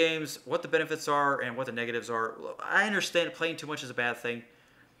video games, what the benefits are and what the negatives are. I understand playing too much is a bad thing.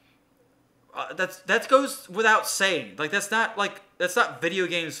 That goes without saying. Like that's not video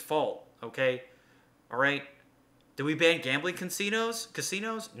games' fault. Okay, all right. Do we ban gambling casinos?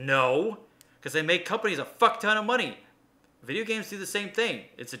 No, because they make companies a fuck ton of money. Video games do the same thing.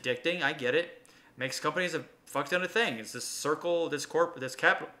 It's addicting. I get it. Makes companies a fuck ton of things. It's this circle, this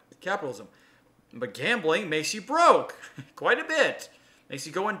capitalism. But gambling makes you broke quite a bit. Makes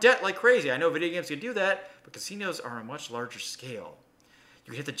you go in debt like crazy. I know video games can do that, but casinos are on a much larger scale.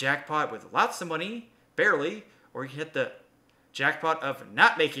 You can hit the jackpot with lots of money, barely, or you can hit the jackpot of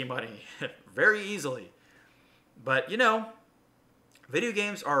not making money very easily. But, video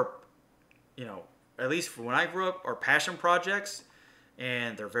games are, at least from when I grew up, are passion projects,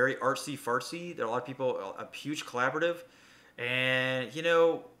 and they're very artsy-fartsy. There are a lot of people, a huge collaborative, and,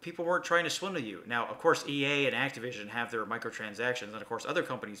 people weren't trying to swindle you. Now, of course, EA and Activision have their microtransactions, and of course, other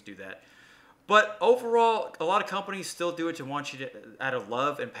companies do that. But overall, a lot of companies still do it to want you to, out of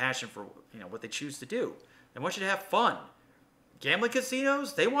love and passion for what they choose to do. They want you to have fun. Gambling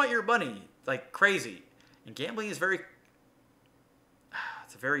casinos, they want your money like crazy. And gambling is it's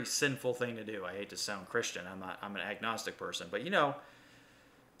a very sinful thing to do. I hate to sound Christian. I'm an agnostic person. But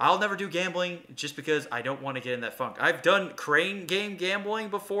I'll never do gambling just because I don't want to get in that funk. I've done crane game gambling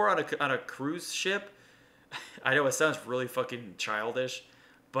before on a cruise ship. I know it sounds really fucking childish.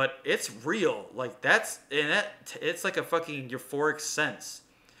 But it's real. Like, it's like a fucking euphoric sense.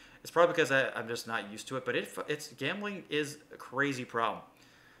 It's probably because I'm just not used to it. But it's gambling is a crazy problem.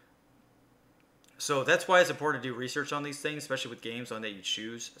 So that's why it's important to do research on these things, especially with games on that you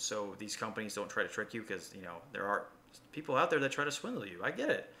choose. So these companies don't try to trick you because, there are people out there that try to swindle you. I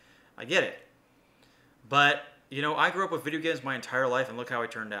get it. But, I grew up with video games my entire life, and look how I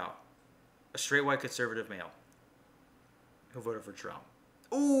turned out. A straight white conservative male who voted for Trump.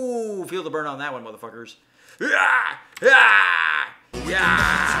 Ooh, feel the burn on that one, motherfuckers. Yeah! Yeah! Yeah!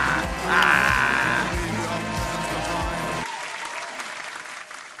 Ah!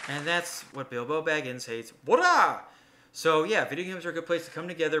 And that's what Bilbo Baggins hates. What? So, yeah, video games are a good place to come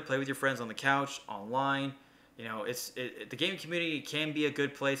together, play with your friends on the couch, online. The gaming community can be a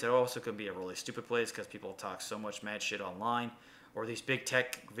good place. It also can be a really stupid place because people talk so much mad shit online. or these big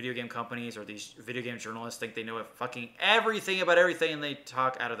tech video game companies or these video game journalists think they know fucking everything about everything, and they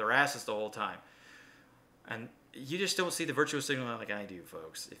talk out of their asses the whole time. And you just don't see the virtuous signal like I do,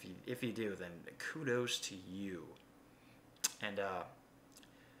 folks. If you do, then kudos to you. And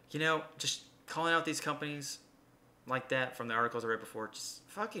just calling out these companies like that from the articles I read before, just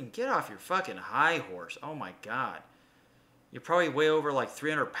fucking get off your fucking high horse. Oh my god. You're probably way over like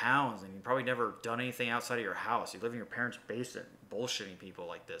 300 pounds, and you've probably never done anything outside of your house. You live in your parents' basement, bullshitting people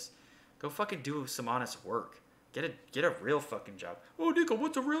like this. Go fucking do some honest work. Get a real fucking job. Oh, Niko,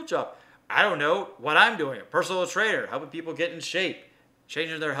 what's a real job? I don't know what I'm doing. A personal trainer, helping people get in shape,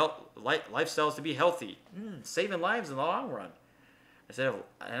 changing their lifestyles to be healthy, saving lives in the long run.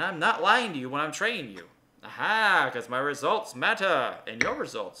 And I'm not lying to you when I'm training you. Aha, because my results matter, and your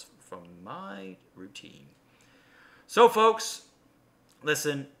results from my routine. So, folks,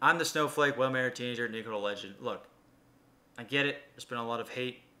 listen, I'm the snowflake, well-married teenager, NikoTheLegend. Look, I get it. There's been a lot of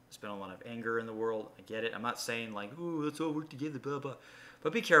hate. There's been a lot of anger in the world. I get it. I'm not saying, like, ooh, let's all work together, blah, blah.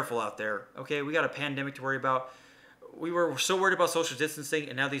 But be careful out there, okay? We got a pandemic to worry about. We were so worried about social distancing,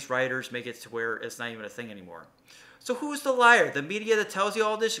 and now these rioters make it to where it's not even a thing anymore. So who's the liar? The media that tells you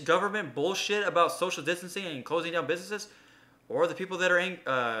all this government bullshit about social distancing and closing down businesses? Or the people that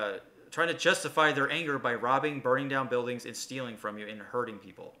are trying to justify their anger by robbing, burning down buildings, and stealing from you and hurting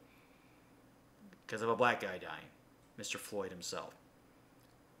people? Because of a black guy dying. Mr. Floyd himself.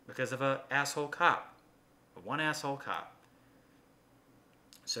 Because of an asshole cop. One asshole cop.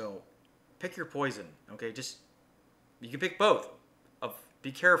 So, pick your poison, okay? You can pick both.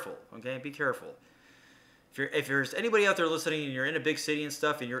 Be careful, okay? Be careful. If there's anybody out there listening and you're in a big city and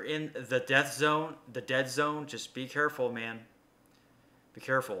stuff and you're in the death zone, the dead zone, just be careful, man. Be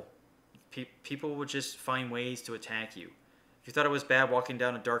careful. People will just find ways to attack you. If you thought it was bad walking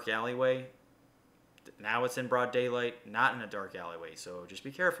down a dark alleyway, now it's in broad daylight, not in a dark alleyway. So just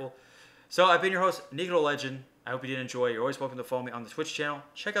be careful. So I've been your host, NikoTheLegend. I hope you did enjoy. You're always welcome to follow me on the Twitch channel.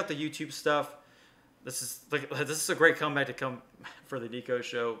 Check out the YouTube stuff. This is a great comeback to come for the Niko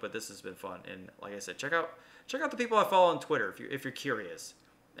show, but this has been fun. And like I said, check out the people I follow on Twitter if you're curious.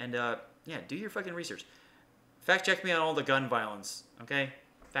 And yeah, do your fucking research. Fact check me on all the gun violence, okay?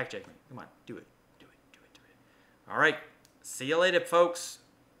 Fact check me. Come on, do it. All right. See you later, folks.